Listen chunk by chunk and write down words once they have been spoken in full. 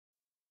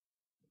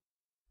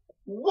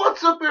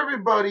What's up,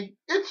 everybody?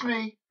 It's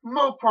me,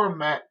 Mopar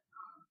Matt,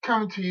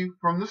 coming to you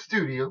from the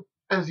studio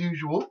as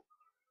usual.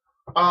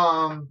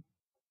 Um,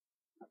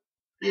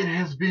 it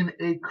has been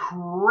a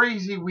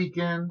crazy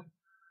weekend.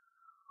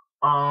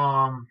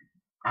 Um,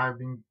 I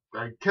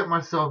kept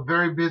myself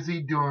very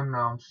busy doing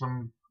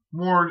some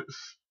more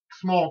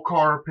small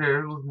car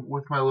repairs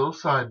with my little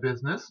side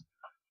business.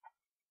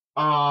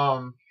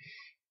 Um,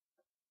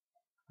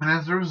 and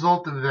as a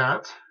result of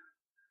that,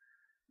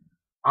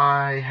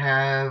 I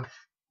have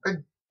a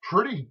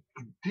pretty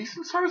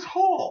decent sized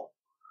haul.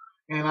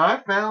 And I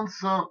found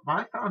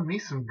me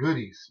some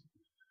goodies.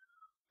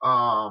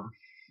 Um,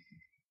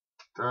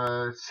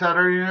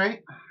 Saturday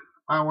night,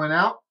 I went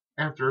out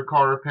after a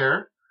car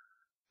repair,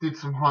 did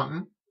some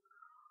hunting,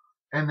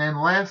 and then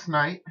last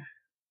night,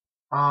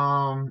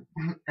 um,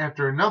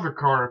 after another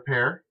car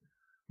repair,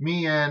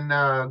 me and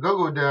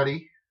Go-Go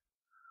Daddy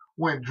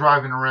went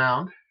driving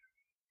around,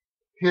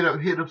 hit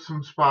up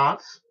some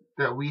spots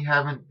that we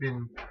haven't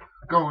been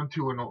going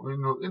to in a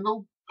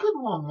good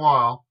long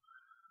while,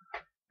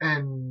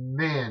 and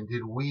man,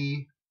 did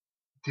we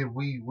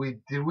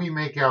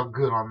make out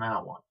good on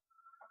that one.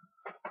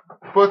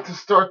 But to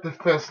start the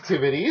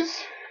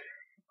festivities,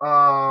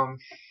 um,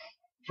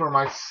 for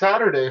my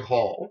Saturday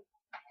haul,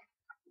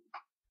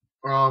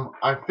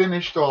 I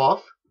finished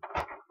off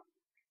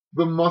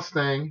the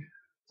Mustang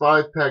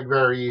 5-pack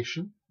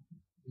variation.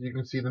 You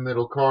can see the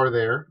middle car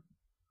there.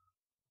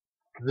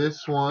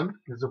 This one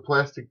is a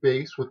plastic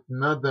base with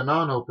the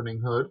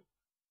non-opening hood,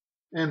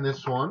 and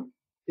this one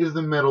is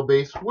the metal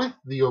base with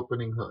the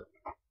opening hood,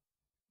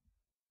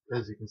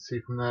 as you can see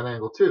from that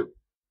angle too.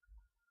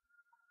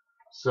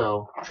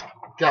 So,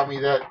 got me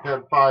that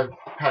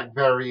 5-pack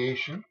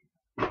variation.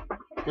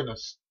 Gonna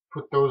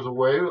put those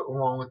away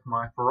along with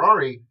my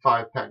Ferrari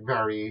 5-pack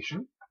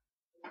variation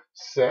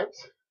set.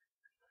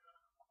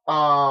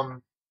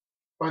 Um,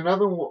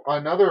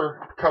 another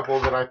couple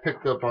that I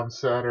picked up on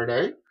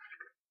Saturday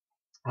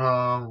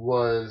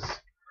was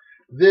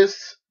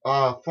this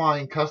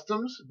Flying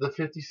Customs, the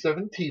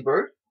 57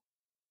 T-Bird.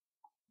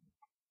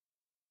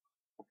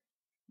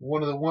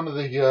 One of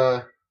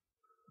the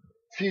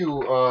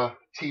few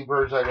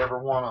T-Birds I'd ever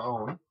want to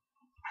own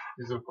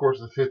is of course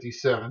the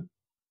 57.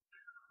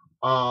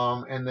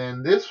 And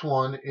then this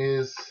one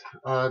is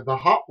the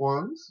Hot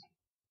Ones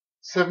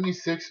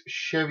 76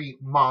 Chevy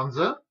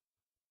Monza.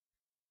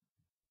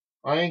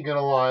 I ain't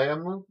gonna lie,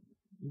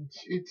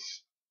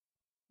 it's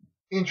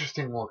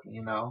interesting looking,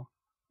 you know.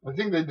 I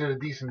think they did a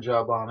decent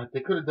job on it.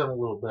 They could have done a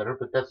little better,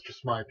 but that's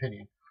just my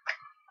opinion.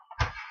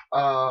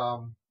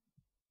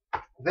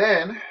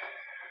 Then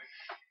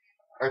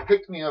I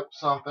picked me up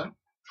something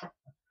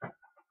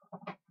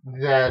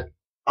that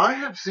I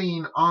have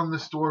seen on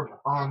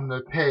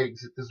the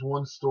pegs at this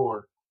one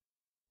store.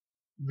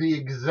 The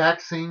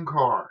exact same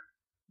car.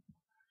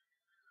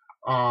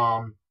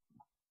 Um,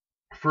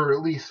 for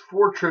at least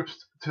 4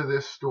 trips to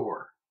this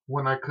store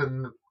when I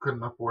couldn't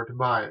afford to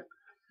buy it.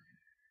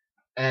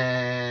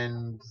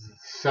 And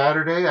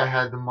Saturday I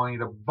had the money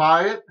to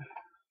buy it,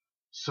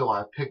 so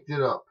I picked it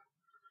up.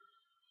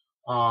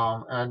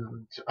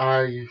 And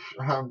I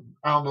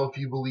don't know if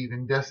you believe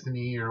in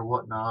destiny or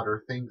whatnot,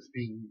 or things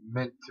being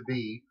meant to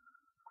be,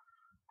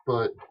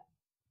 but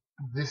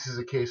this is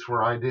a case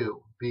where I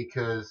do,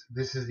 because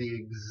this is the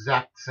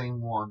exact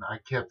same one I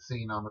kept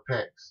seeing on the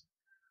pegs.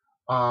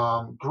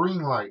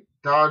 Greenlight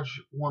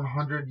Dodge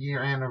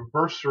 100-year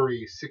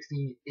anniversary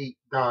 68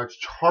 Dodge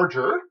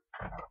Charger.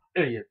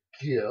 There you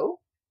go.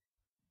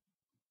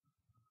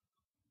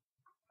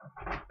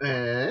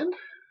 And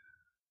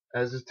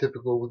as is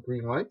typical with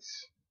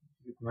Greenlights,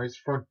 nice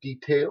front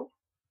detail,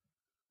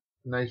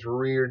 nice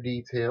rear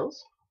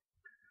details.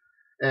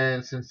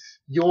 And since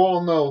you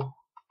all know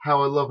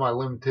how I love my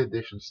limited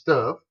edition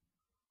stuff,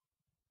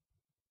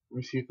 let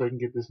me see if I can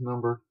get this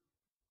number.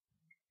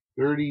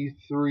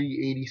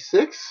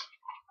 3386.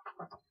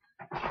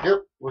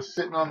 Yep, was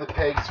sitting on the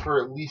pegs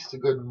for at least a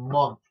good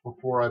month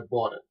before I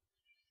bought it.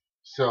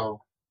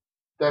 So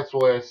that's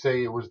why I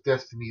say it was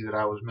destiny that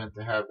I was meant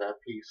to have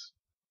that piece.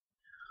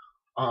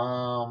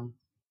 And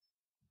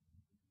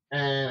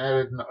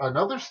at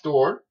another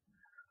store,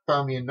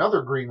 found me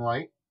another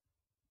Greenlight.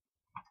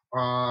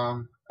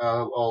 A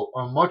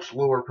much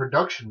lower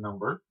production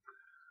number.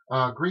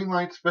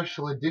 Greenlight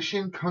Special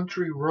Edition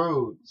Country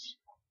Roads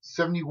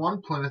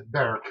 71 Plymouth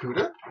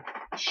Barracuda.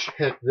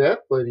 Check that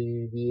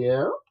buddy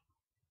out.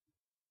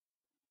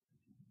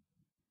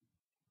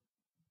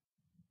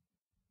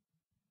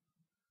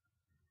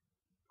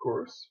 Of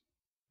course,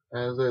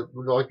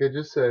 like I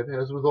just said,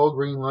 as with all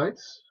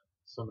Greenlights,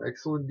 some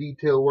excellent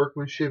detail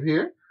workmanship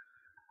here.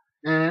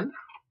 And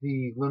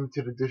the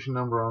limited edition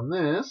number on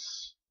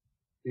this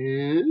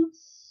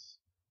is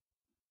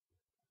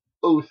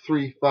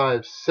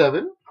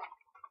 0357.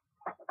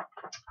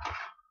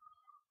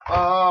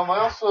 I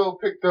also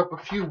picked up a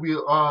few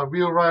wheel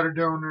rider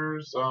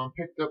donors.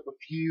 Picked up a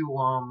few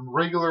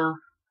regular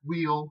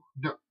wheel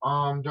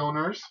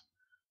donors.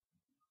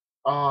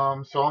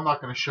 So I'm not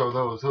going to show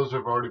those. Those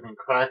have already been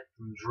cracked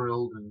and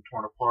drilled and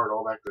torn apart,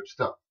 all that good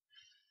stuff.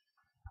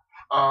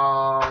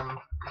 So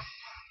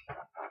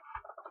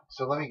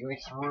let me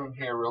make some room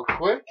here real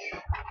quick.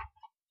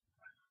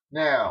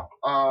 Now,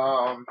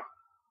 on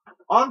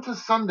to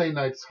Sunday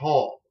night's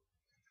haul.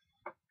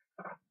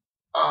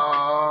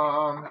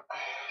 I'll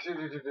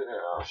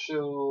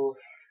show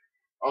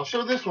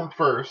this one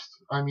first.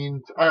 I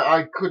mean,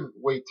 I couldn't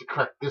wait to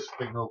crack this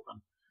thing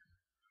open.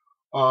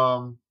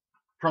 From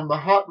the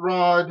Hot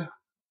Rod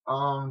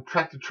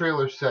tractor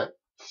trailer set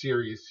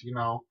series,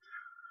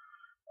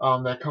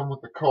 that come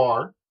with the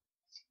car,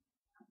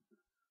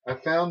 I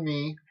found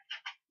me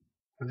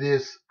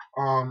this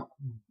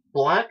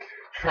black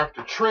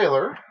tractor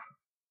trailer.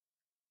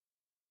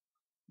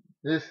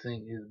 This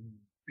thing is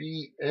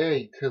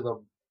BA to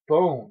the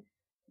bone.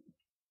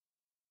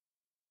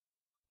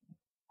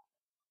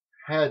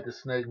 Had to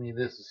snag me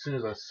this as soon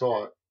as I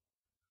saw it.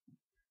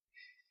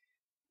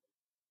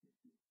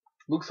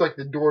 Looks like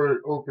the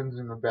door opens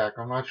in the back.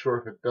 I'm not sure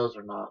if it does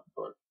or not,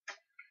 but if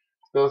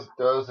it does, it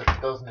does. If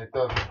it doesn't, it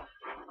doesn't.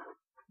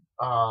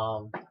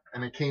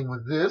 And it came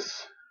with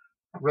this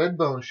red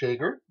bone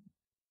shaker.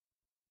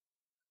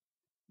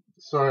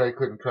 Sorry I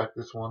couldn't crack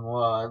this one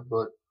live,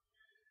 but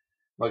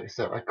like I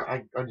said,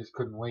 I just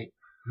couldn't wait.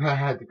 I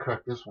had to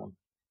crack this one.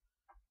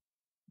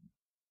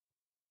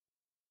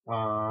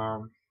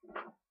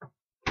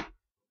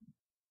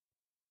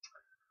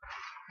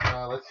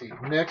 Let's see.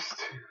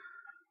 Next,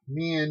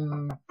 me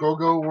and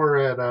Gogo were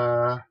at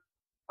a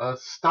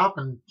Stop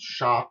and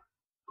Shop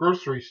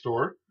grocery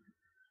store,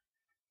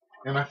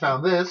 and I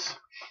found this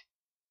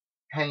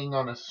hanging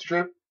on a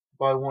strip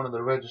by one of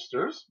the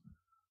registers.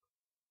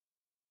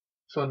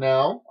 So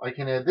now I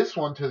can add this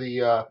one to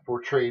the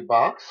for trade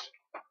box.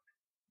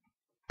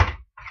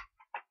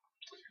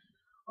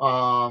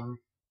 And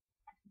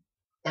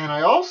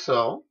I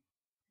also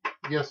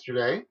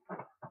yesterday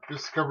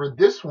discovered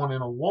this one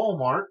in a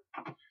Walmart.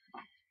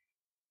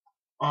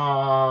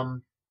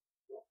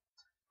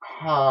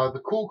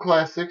 The Cool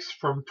Classics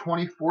from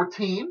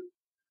 2014.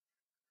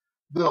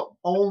 The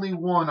only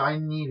one I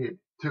needed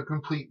to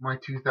complete my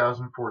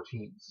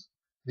 2014s.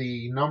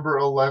 The number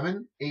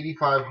 11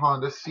 85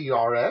 Honda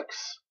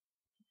CRX.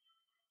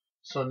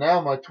 So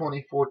now my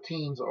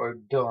 2014s are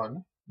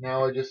done.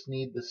 Now I just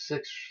need the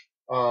 6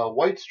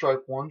 white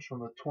stripe ones from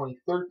the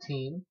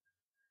 2013,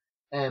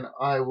 and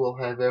I will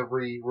have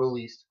every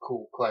released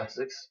Cool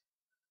Classics.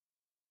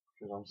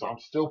 Because I'm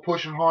still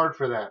pushing hard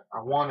for that.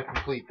 I want to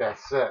complete that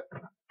set.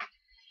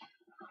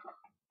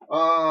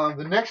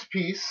 The next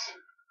piece,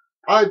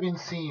 I've been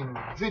seeing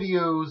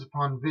videos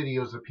upon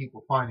videos of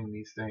people finding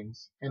these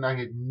things, and I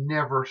had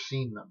never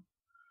seen them.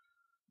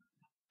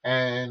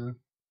 And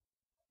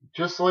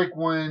just like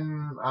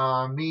when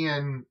me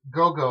and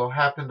Gogo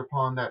happened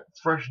upon that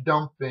fresh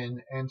dump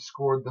bin and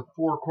scored the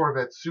 4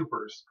 Corvette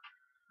Supers,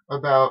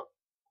 about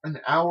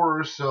an hour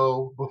or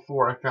so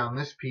before I found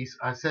this piece,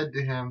 I said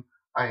to him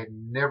I had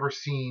never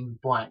seen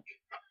blank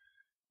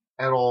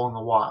at all in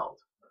the wild.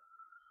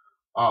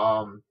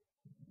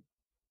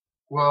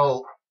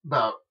 Well,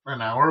 about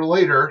an hour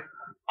later,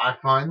 I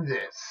find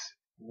this.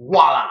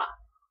 Voila!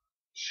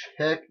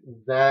 Check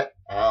that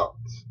out.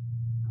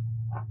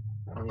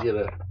 Let me get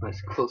a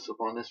nice close-up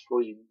on this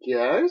for you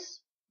guys.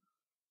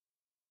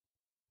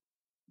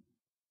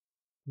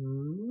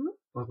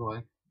 By the way,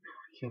 I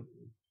can't.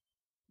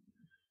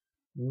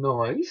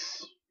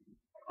 Nice.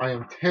 I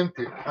am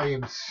tempted. I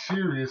am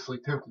seriously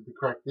tempted to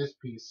crack this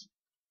piece.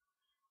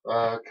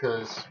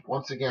 Because,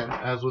 once again,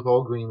 as with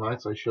all green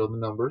lights, I show the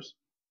numbers.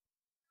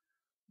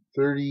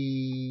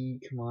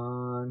 30, come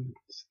on.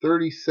 It's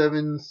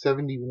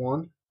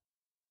 3771.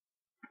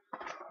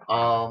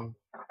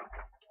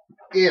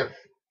 If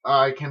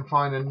I can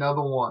find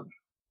another one,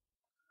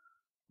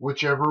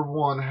 whichever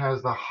one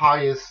has the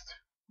highest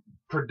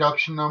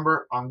production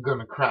number, I'm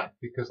gonna crack,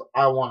 because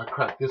I want to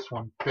crack this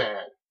one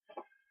bad.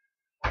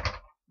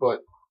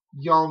 But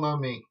y'all know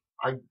me,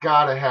 I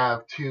gotta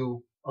have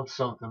 2 of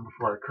something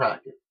before I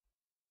crack it,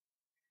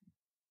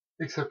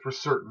 except for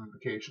certain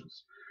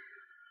occasions.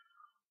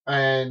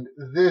 And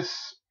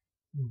this,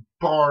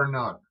 bar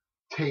none,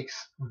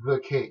 takes the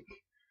cake.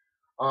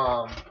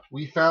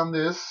 We found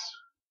this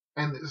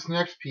and this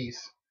next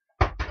piece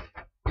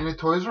in a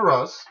Toys R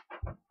Us,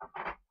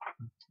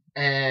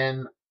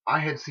 and I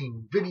had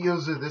seen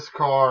videos of this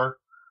car.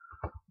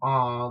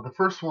 The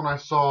first one I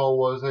saw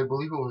was, I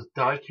believe it was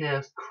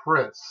Diecast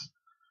Chris.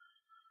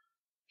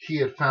 He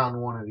had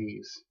found one of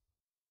these,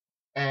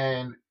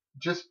 and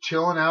just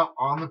chilling out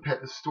on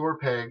the store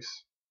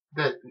pegs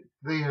that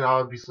they had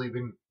obviously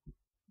been,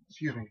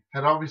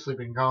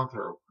 gone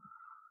through.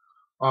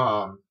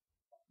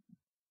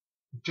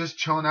 Just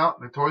chilling out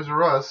in the Toys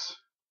R Us,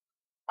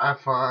 I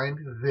find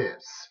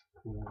this.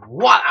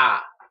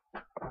 Voila!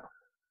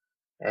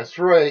 That's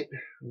right,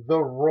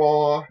 the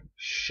raw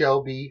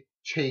Shelby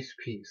chase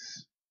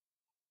piece.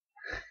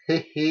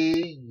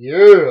 Hey,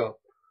 yeah!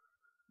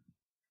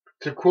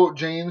 To quote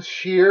James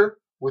Shear,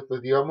 with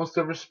the utmost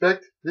of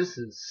respect, this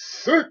is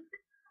sick!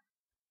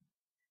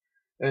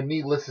 And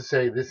needless to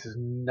say, this is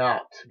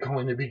not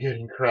going to be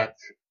getting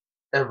cracked,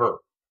 ever.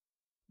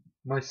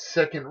 My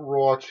second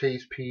raw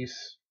chase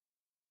piece.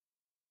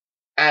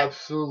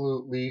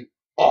 absolutely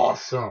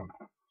awesome.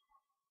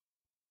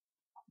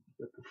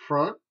 At the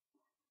front,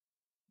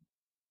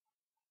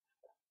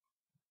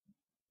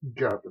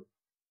 got the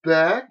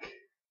back.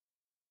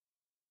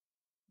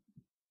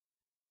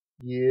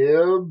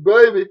 Yeah,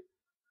 baby.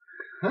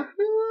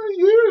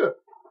 Yeah.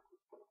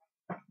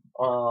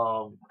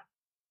 Um,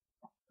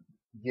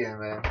 yeah,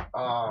 man.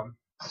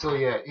 So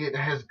yeah, it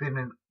has been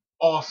an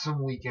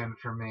awesome weekend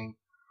for me.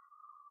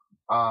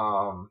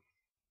 Um,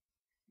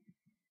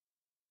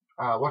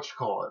 what you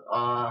call it?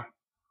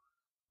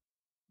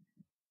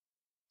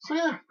 So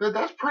yeah,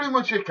 that's pretty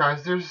much it,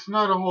 guys. There's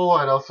not a whole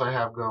lot else I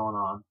have going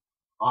on.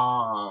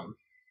 Um,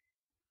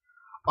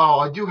 oh,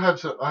 I do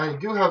have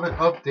an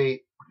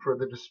update for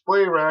the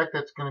display rack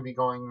that's going to be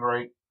going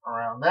right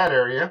around that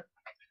area.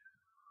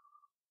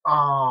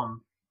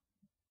 Um,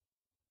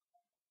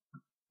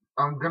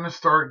 I'm gonna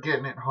start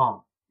getting it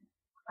hung.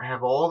 I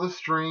have all the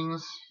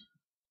strings,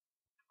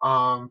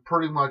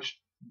 pretty much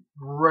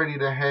ready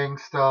to hang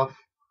stuff.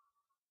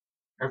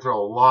 After a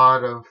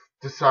lot of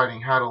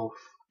deciding how to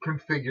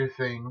configure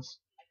things.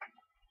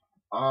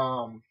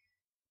 Um,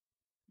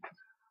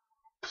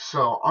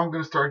 so I'm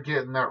gonna start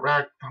getting that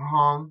rack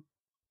hung,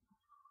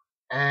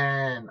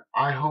 and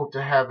I hope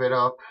to have it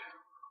up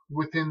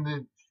within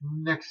the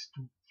next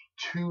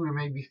 2 to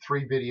maybe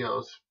 3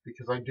 videos,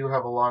 because I do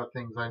have a lot of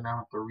things I now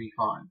have to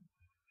refine.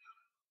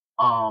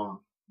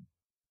 Um,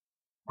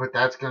 but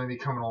that's going to be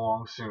coming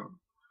along soon.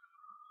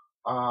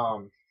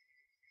 Um,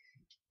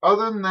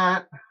 other than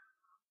that,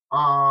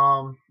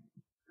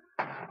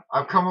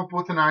 I've come up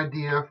with an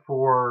idea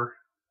for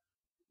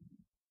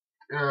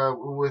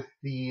with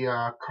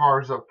the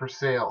cars up for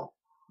sale.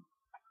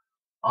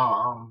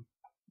 Um,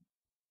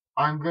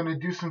 I'm going to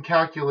do some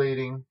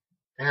calculating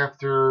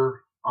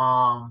after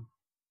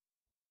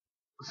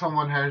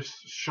someone has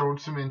shown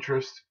some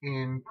interest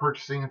in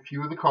purchasing a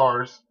few of the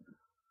cars.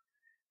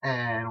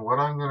 And what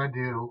I'm going to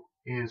do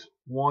is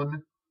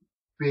one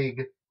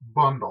big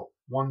bundle,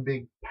 one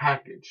big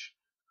package.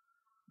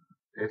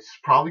 It's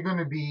probably going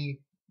to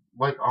be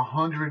like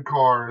 100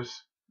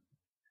 cars,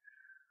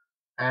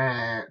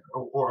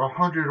 or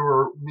 100,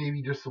 or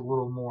maybe just a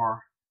little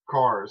more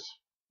cars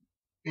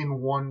in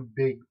one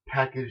big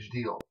package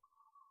deal,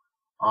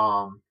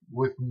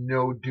 with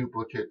no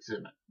duplicates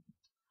in it.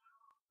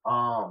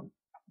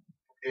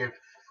 If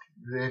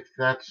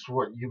that's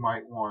what you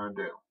might want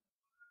to do.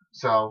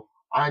 So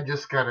I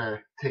just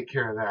gotta take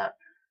care of that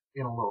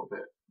in a little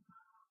bit.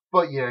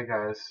 But yeah,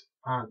 guys,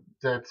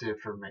 that's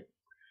it for me.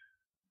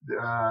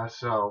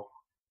 So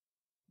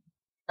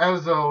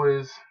as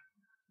always,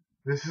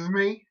 this is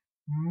me,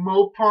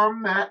 Mopar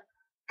Matt,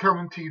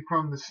 coming to you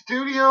from the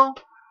studio.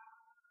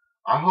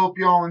 I hope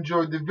y'all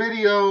enjoyed the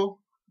video.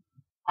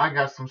 I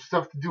got some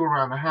stuff to do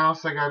around the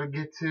house I gotta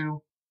get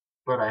to,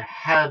 but I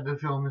had to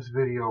film this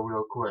video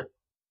real quick.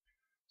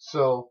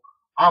 So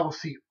I will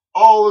see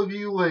all of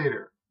you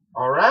later.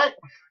 Alright?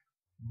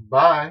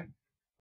 Bye.